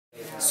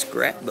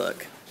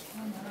Scrapbook.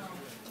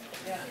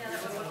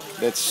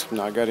 That's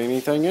not got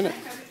anything in it.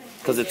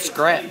 Because it's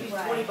scrap.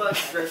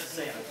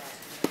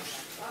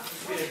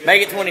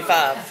 Make it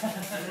 25.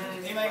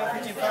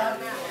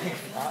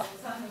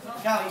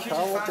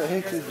 Kyle, what the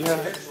heck you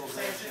got?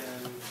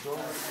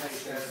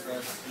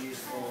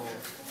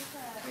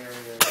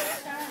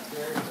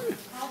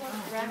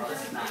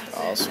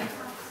 Awesome.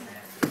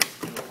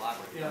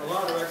 Yeah, a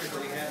lot of records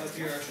that we have up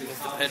here are actually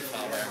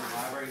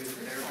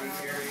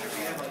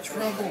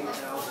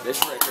This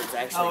record's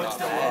actually not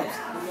bad.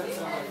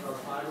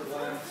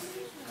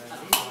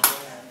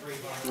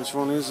 Which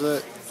one is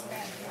that?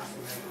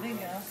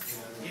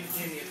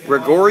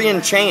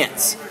 Gregorian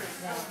Chants.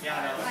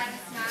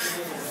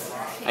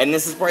 And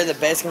this is probably the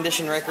best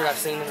conditioned record I've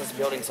seen in this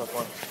building so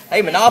far.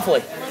 Hey,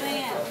 Monopoly.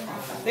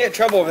 They had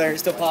trouble over there. It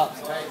still pops.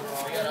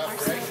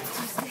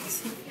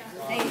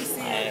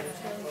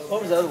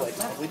 What was the other way?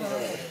 We didn't know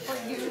that.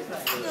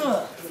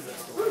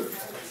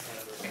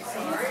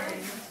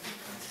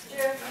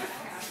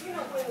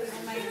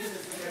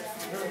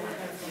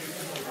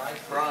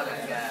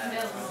 Product guy.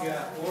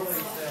 Yeah, Orleans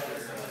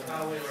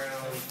highway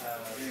around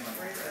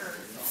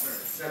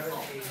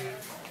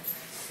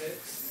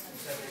 76,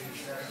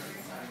 77.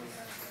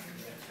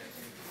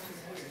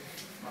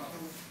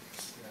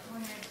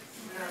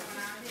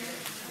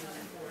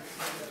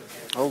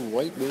 Oh,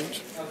 wait,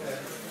 bitch.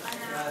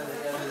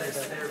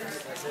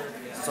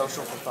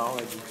 Social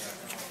pathology.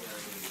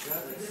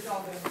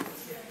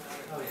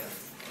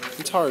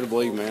 It's hard to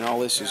believe, man. All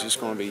this is just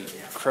going to be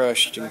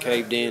crushed and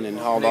caved in and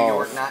hauled New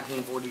York, off.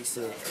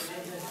 1946.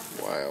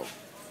 Wow.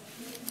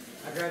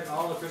 I grabbed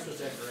all the Christmas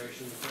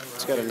decorations.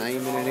 It's got a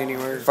name in it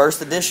anywhere.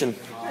 First edition.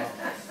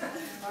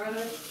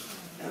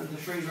 The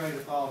tree's ready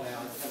to fall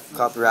down.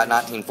 Copyright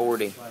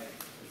 1940.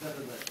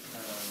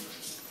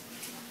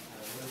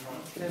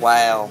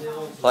 Wow.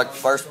 Like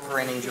first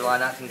printing July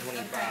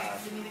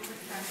 1925.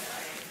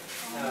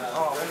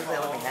 Oh, what the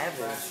hell do we have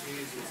this?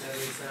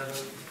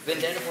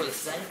 Vendetta for the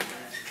Saint?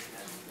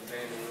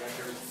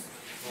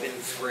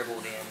 Been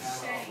scribbled in.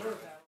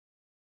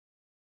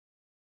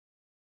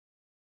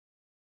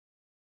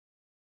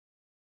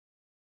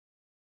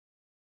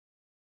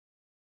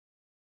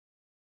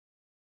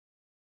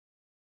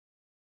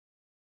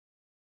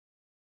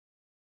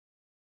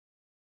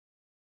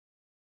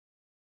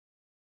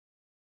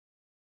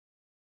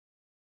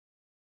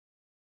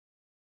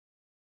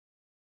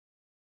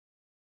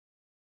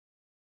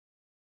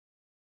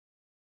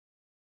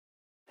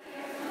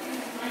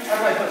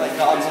 Everybody put like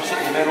dogs and shit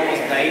in the middle as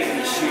bait and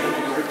you shoot them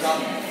from the rooftop.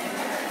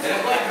 They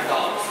don't like their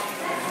dogs.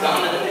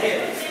 Gone in the head.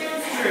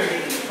 True.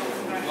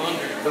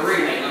 The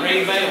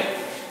ring veil.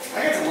 I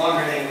got some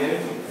longer name,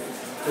 dude.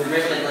 Because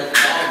remember they let the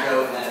dog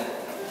go and then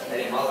they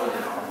didn't bother with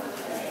it.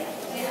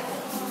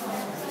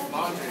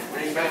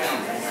 Ring veil.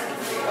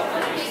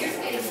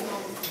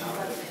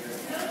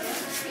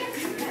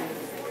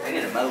 They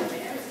need a mow.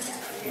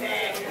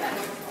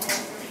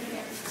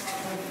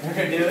 We're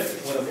gonna do it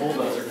with a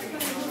bulldozer.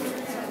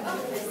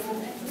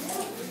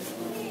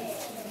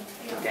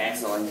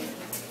 Gasoline.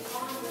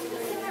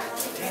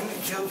 Damn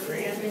it, Joe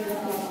Friend.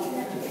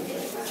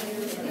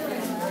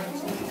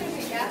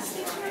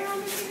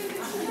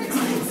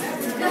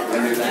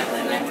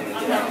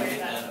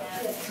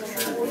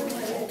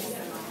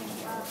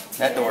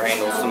 That door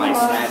handle, somebody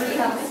snapped it.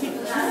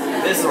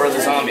 This is where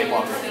the zombie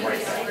apocalypse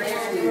breaks out.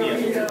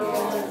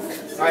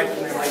 Alright, we're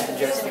gonna like the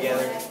jets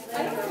together.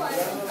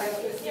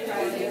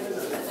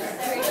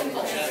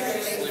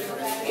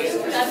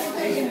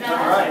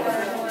 Alright.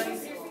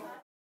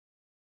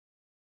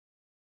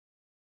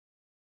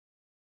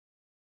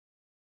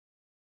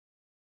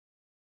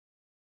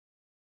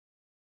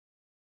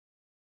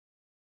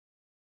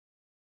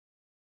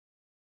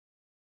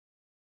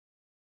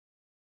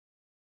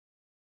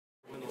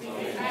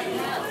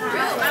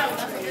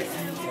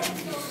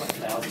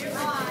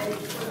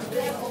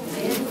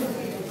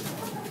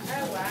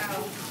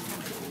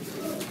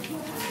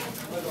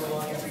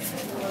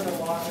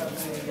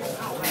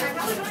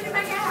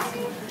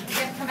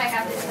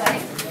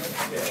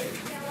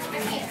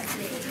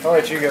 I'll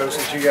let you go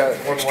since you got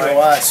extra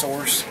light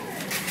source.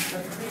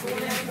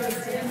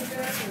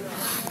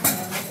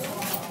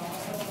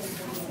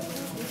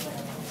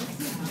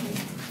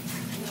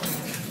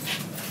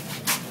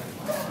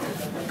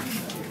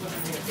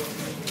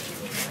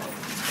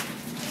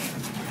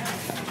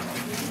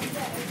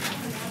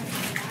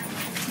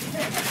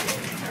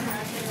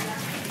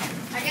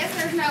 I guess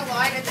there's no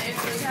light at the end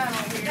of the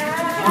tunnel here.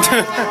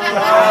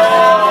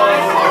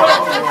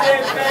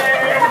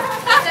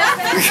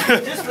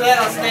 Just for that,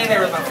 I'll stand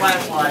there with my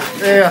flashlight.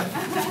 Yeah.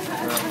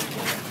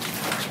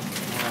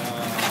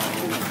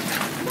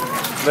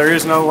 There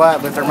is no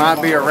light, but there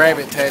might be a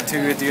rabbit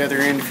tattoo at the other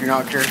end if you're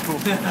not careful.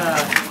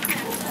 Yeah.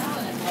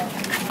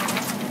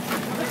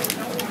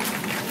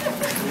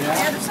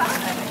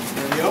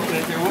 When you open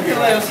it, there will be a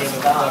rabbit.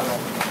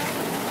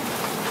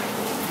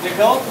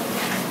 Nicole?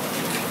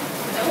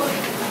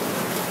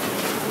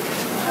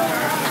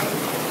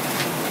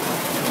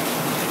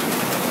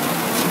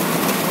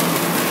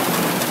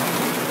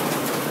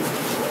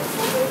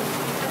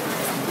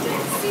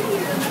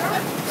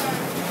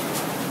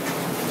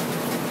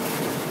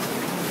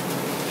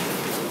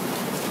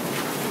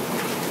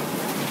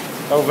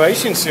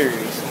 Ovation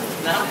series.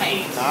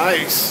 Nice.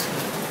 Nice.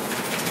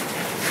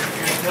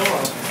 Here's a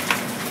pillow.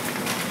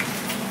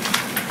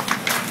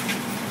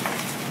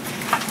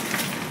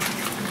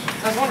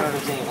 I was wondering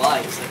if there was any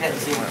lights. I hadn't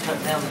seen one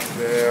cut down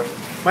there.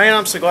 Yeah. Man,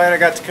 I'm so glad I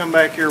got to come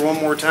back here one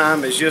more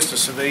time as just a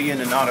civilian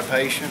and not a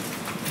patient.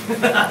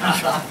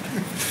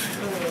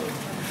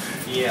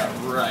 Yeah,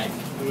 right.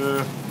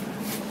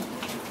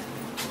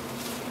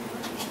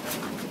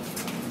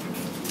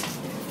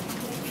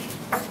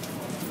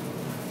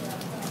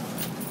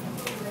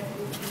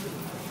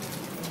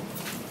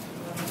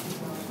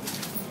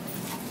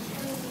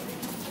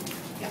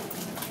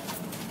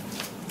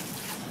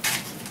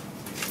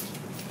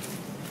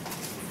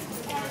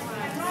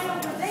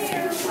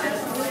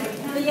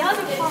 The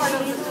other part of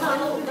the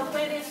tunnel, the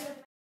wet is.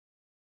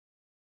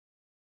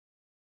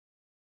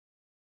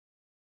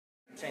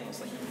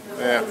 Shamelessly.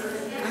 Yeah. I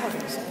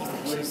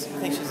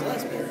think she's a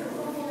lesbian.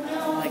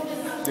 Like,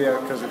 Yeah,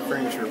 because the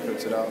furniture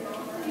puts it out.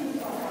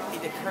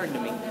 it occurred to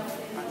me.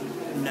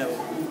 No,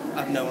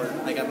 I've known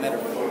her. Like, I've met her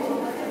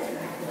before.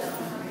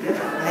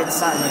 I had to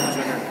sign language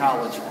with her in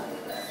college.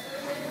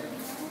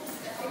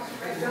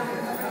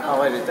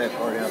 I'll edit that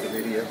part out of the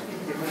video.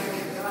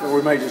 Or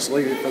we may just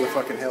leave it for the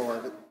fucking hell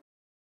of it.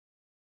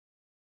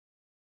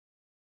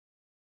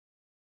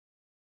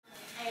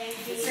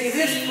 See,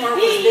 this part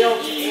was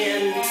built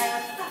in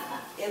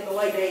the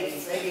late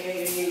 80s,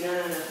 88, 89,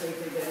 I think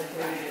they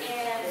dedicated it.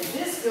 And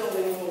this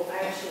building will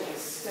actually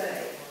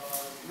stay.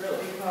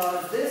 Really?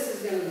 Because this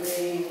is going to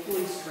be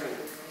police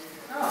training.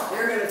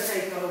 They're going to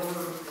take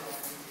over,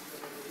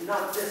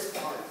 not this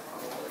part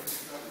probably,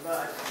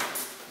 but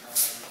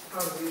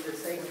probably the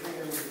same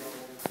thing.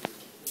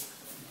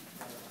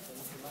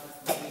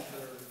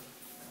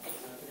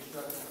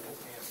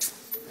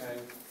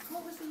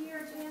 What was the year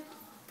again?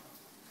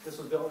 This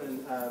was built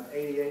in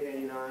 88,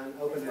 89,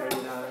 opened in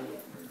 89.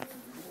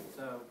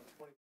 So.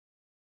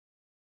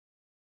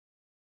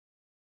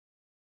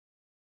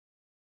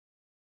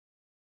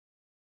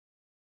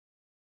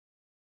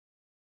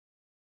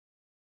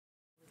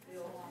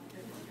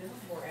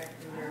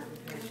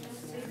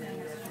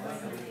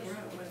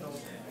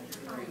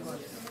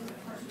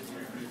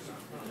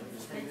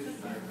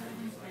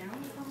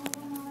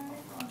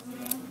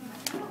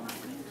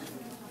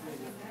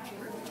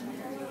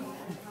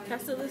 Can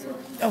I still this one?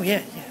 Oh,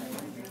 yeah, yeah.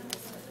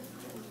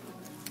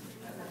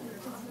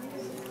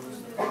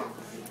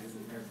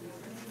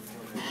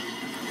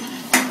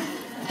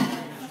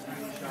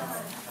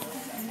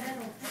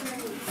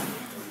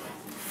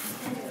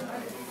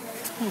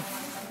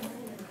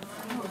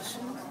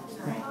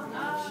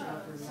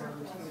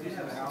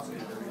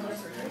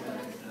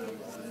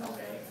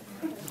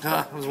 I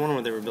was wondering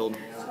what they were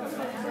building.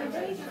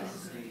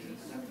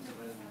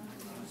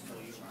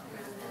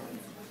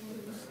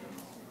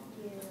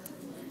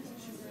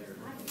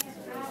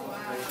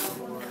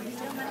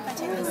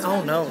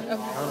 Oh no,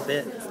 not a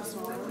bit.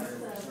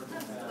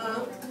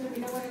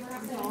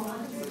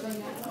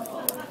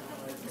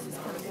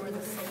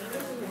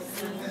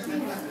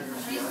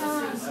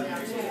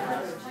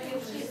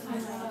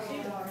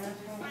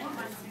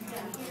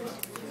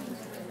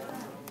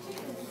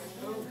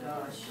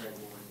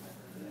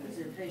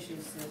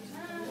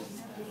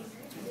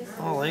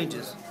 All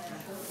ages.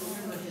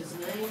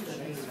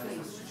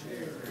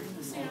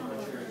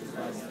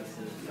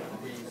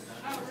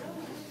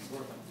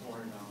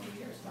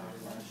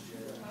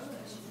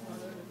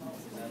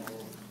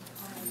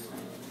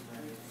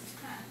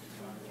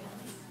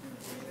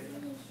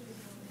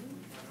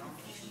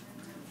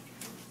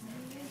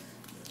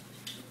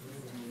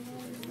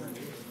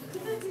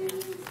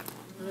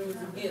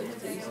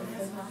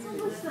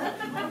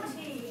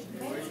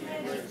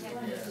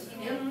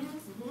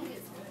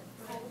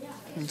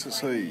 What's it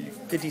say?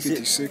 56.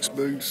 56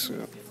 booths.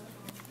 Yeah.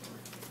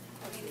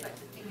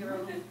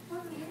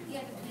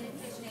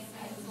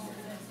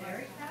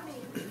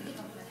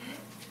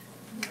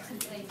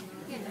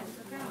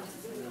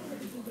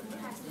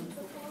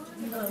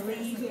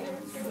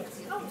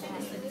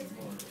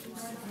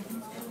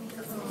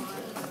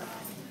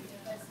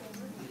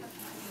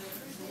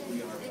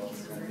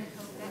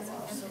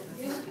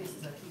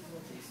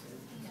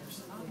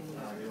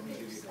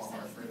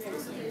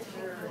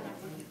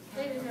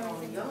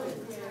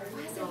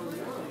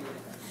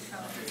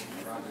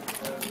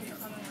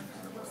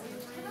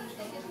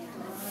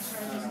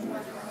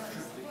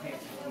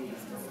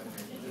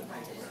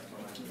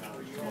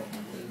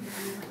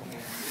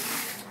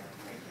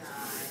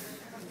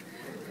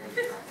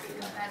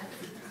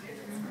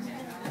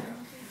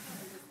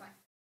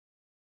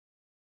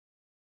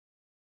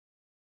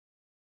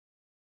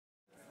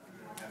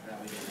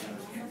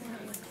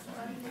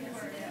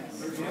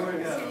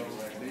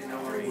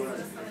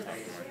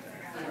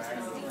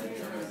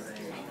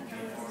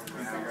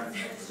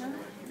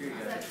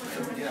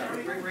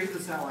 Read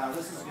this out loud.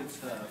 This is good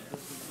stuff.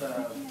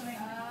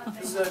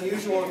 This is an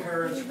unusual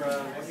occurrence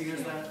from, what year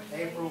is that?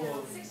 April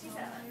of.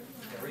 Yeah,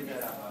 read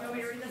that out loud. You want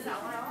me to read this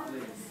out loud?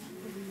 Please.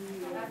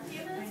 A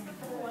few minutes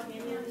before 1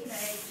 a.m.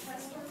 today,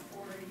 Western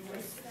Florida,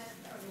 that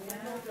the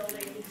window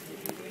building to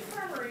the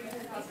infirmary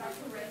had because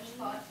Dr. Rich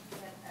thought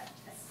that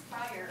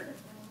aspirated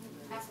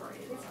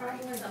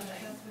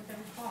something.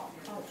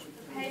 The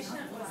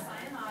patient was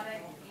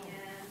cyanotic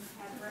and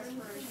had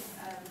respiration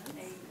of a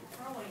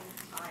growing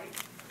type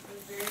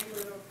with very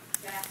little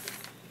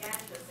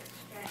gaseous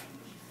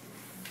exchange.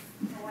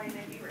 Boy,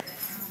 maybe read it.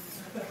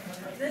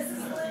 This is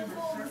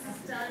clinical, this is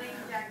stunning,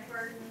 Jack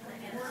Burton,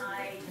 and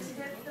I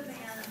tipped the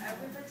man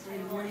over the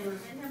table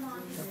and pinned him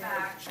on his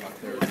back.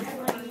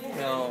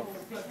 No.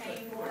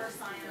 Became more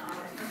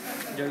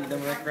cyanotic. You done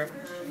with that crap?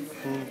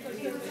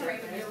 He was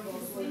raping his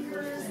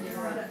sneakers and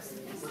brought up some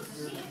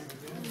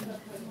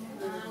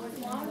with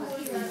long wood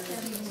he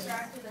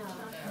extracted a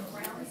chunk of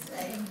brown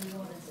steak.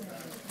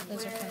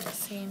 Those are kind of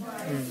seen.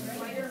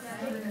 Later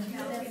met with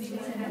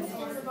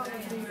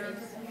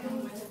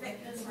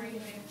thickness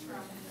ranging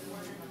from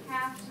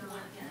 1.5 to 1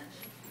 inch.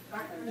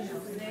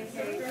 They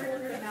gave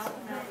her mouth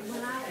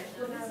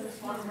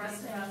while the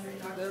rest of us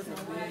at Dr.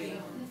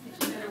 Ready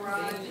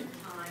arrived in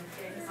time,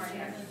 gave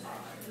cardiac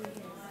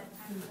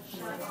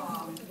shut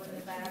off when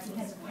the bag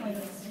was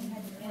squeezed,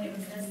 and it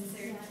was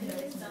necessary to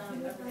tip his thumb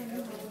over the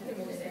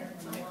open there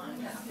to line.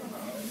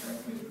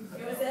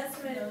 It was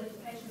estimated that the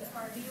patient's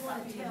heart beat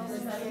like tail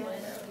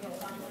settlement until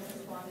finally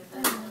responded to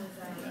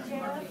his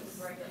heartbeat was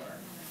regular.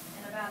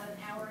 In about an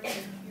hour, he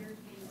appeared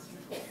to be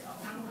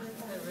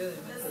restored.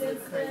 This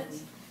incident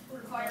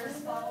requires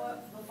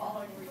follow-up for the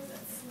following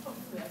reasons.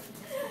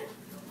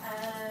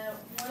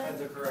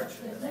 That's a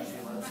correction. That's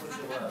what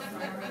you love.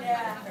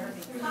 Yeah,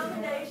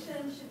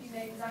 accommodation should be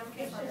made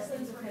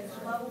expeditiously for his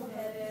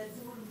level-headed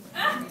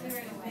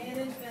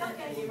management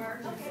of the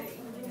emergency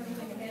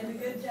and the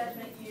good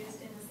judgment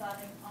used in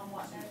deciding on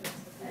what measures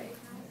to take.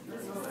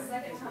 This was the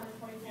second time in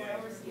 24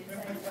 hours he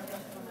had saved a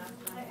patient from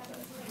apprehension.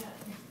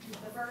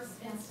 The first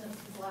instance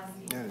was last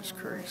evening. That is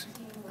crazy.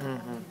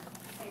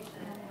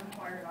 Patient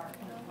required our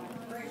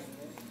cooperation.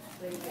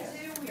 2,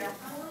 we are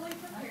fully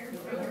prepared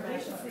for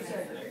emergency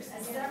service.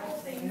 As several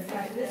things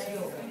that day,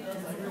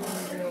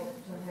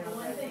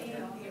 one thing,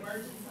 the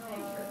emergency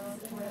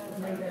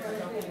matrix,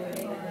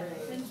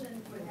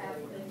 attention would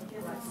have been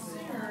given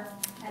sooner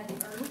had the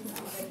urgency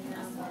taken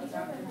out by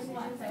doctors.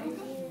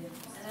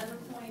 Another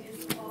point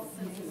is the false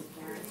sense of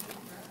security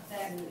that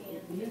can be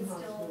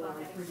instilled by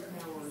having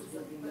certain pieces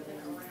of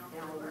equipment around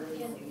the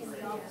emergency.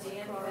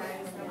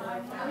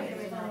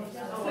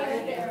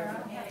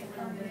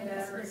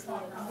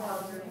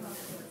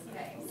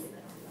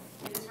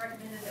 It is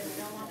recommended that we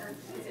no longer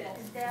keep it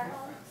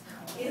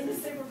in the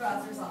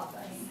supervisor's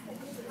office.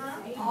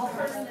 All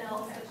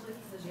personnel, especially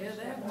physicians,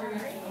 are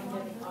trained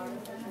in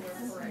artificial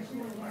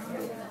respiration.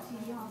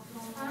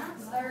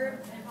 Third,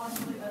 and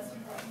possibly most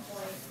important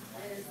point,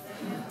 is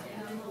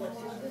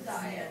the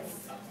diet.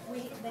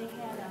 They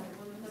had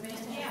the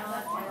man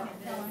cannot have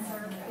been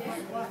served a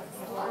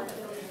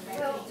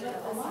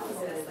lot of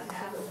this that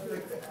happens.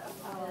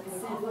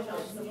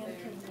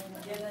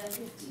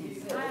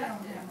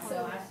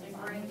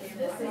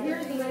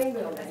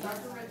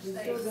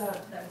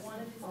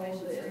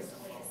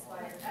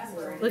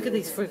 Look at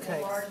these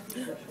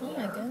fruitcakes. Oh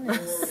my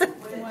goodness.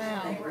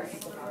 Wow.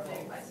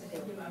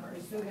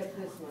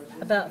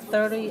 About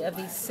 30 of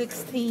these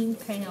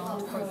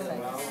 16-pound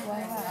fruitcakes.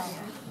 Wow.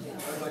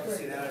 I'd like to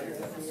see that here.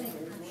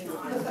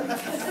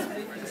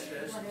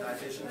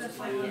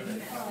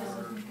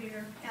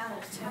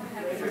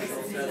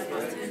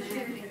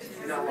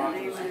 You're not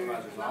walking the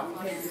supervisor's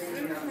office.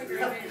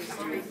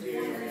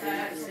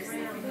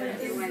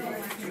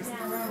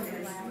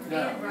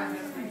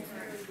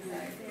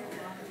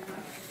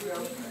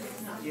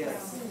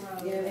 Yes.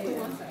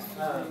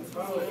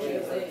 Probably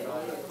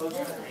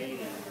closer to 80.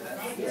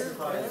 That's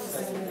probably the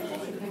second.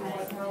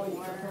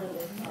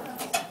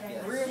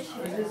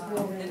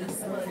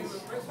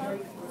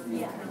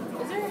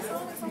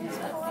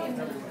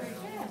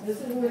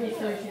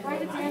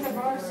 Right at the end of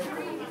our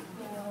street.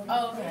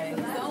 Oh, okay.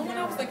 The only one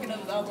I was thinking of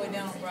was all the way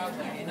down on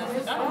Broadway, and I was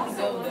like, I don't want to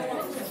go there.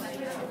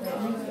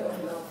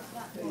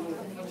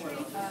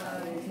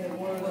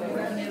 Well, we're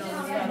running in on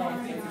the side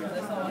on here.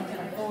 That's all I can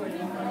afford. You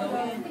want to go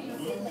in? You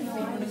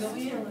want to go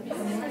in?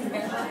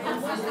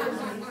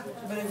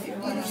 But if you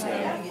want to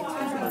stay, I get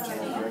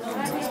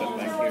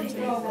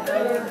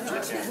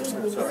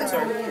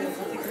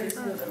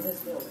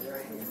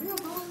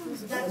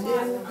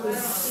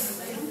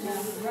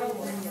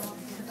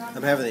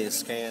I'm having these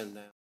scanned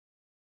now.